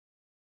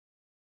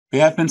We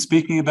have been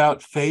speaking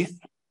about faith.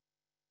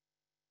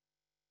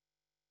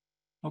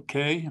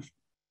 Okay,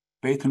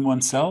 faith in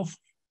oneself.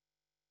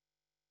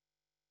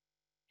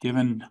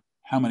 Given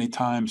how many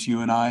times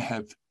you and I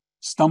have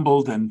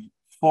stumbled and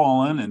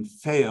fallen and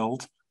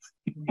failed,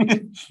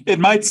 it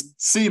might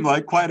seem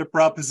like quite a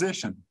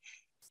proposition.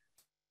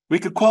 We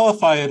could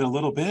qualify it a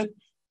little bit.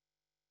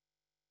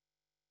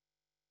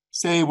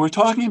 Say, we're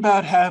talking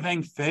about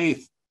having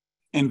faith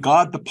in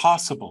God the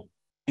possible,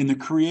 in the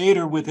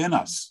Creator within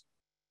us,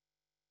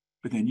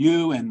 within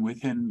you and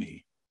within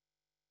me.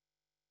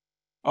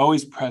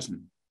 Always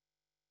present.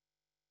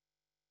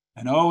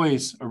 And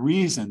always a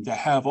reason to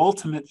have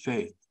ultimate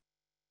faith.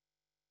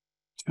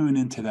 Tune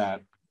into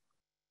that.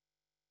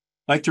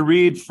 I'd like to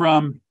read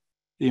from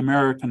the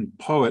American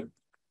poet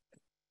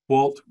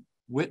Walt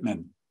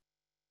Whitman.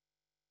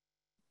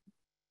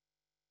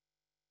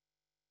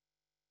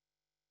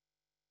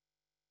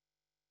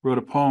 Wrote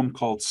a poem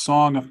called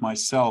Song of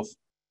Myself,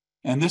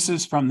 and this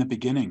is from the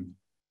beginning.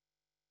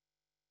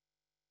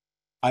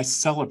 I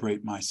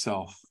celebrate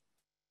myself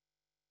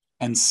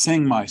and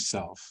sing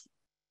myself,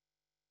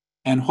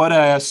 and what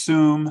I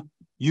assume,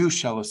 you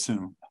shall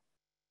assume.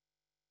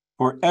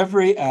 For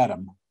every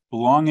atom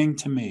belonging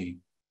to me,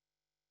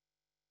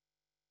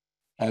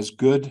 as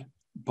good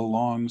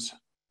belongs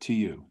to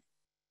you.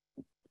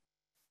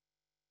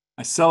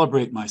 I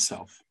celebrate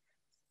myself.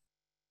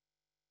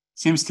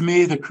 Seems to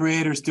me the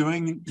Creator's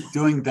doing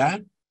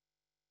that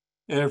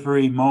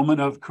every moment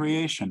of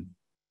creation.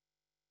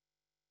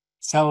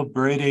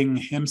 Celebrating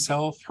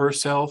himself,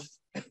 herself,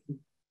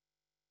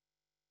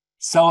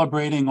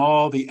 celebrating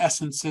all the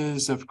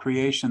essences of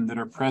creation that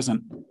are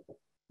present.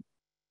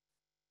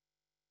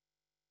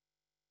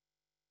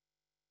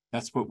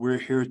 That's what we're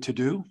here to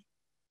do.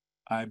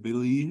 I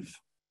believe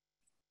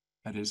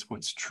that is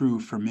what's true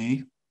for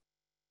me.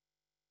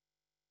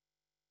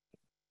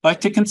 I'd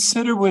like to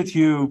consider with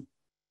you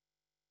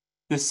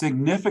the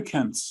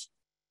significance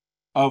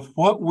of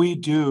what we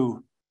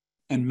do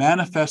in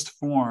manifest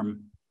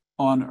form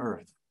on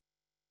earth.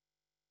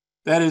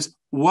 That is,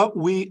 what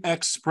we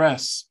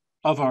express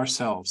of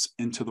ourselves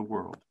into the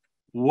world,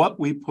 what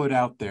we put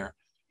out there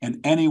in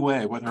any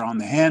way, whether on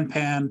the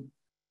handpan,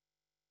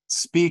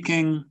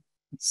 speaking,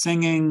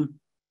 singing,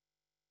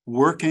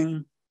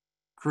 working,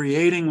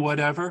 creating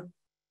whatever,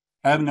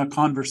 having a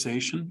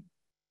conversation.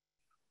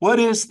 What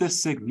is the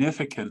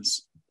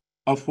significance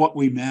of what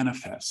we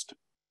manifest?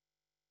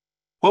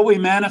 What we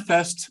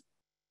manifest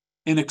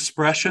in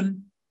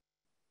expression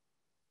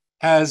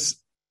has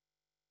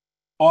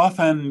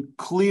often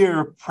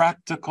clear,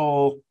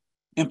 practical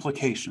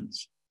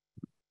implications.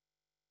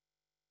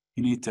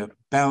 You need to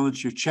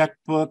balance your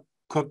checkbook,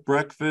 cook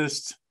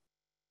breakfast,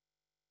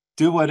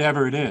 do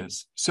whatever it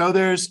is. So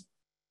there's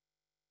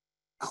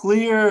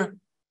clear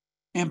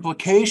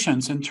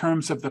implications in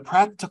terms of the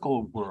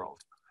practical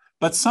world,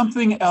 but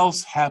something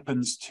else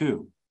happens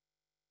too,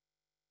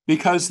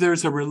 because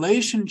there's a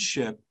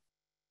relationship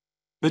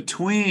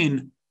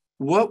between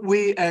what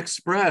we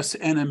express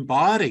and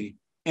embody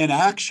in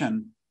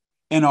action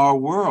in our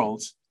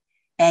worlds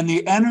and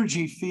the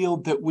energy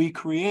field that we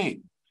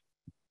create.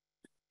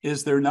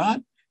 Is there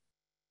not?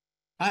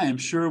 I am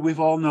sure we've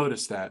all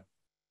noticed that.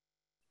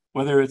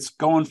 Whether it's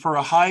going for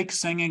a hike,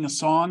 singing a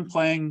song,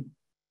 playing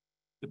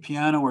the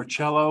piano or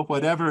cello,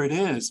 whatever it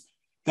is,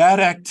 that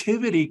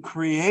activity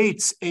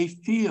creates a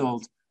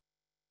field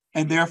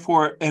and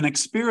therefore an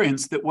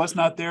experience that was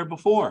not there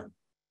before.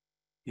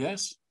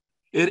 Yes,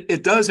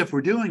 it does if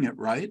we're doing it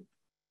right.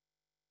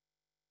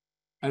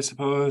 I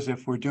suppose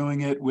if we're doing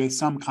it with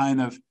some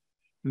kind of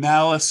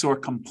malice or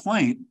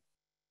complaint,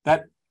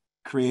 that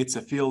creates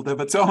a field of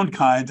its own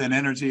kind, an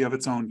energy of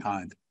its own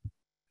kind.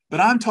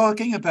 But I'm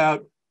talking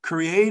about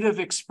creative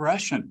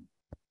expression.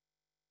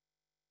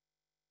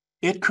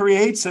 It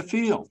creates a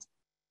field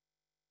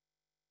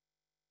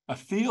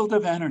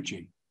of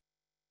energy.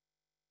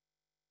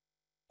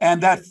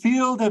 And that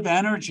field of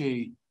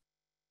energy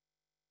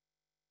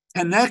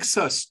connects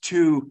us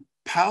to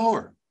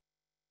power.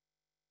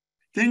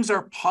 Things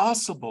are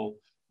possible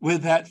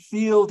with that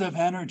field of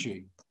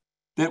energy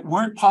that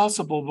weren't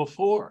possible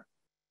before.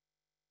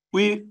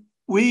 We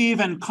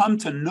even come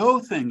to know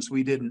things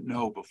we didn't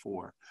know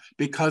before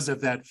because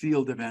of that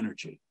field of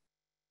energy.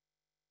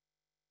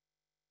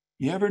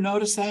 You ever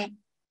notice that?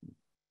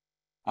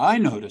 I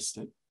noticed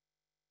it.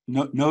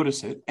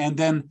 Notice it. And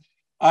then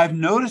I've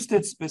noticed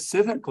it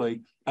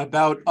specifically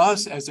about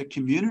us as a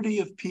community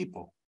of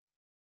people.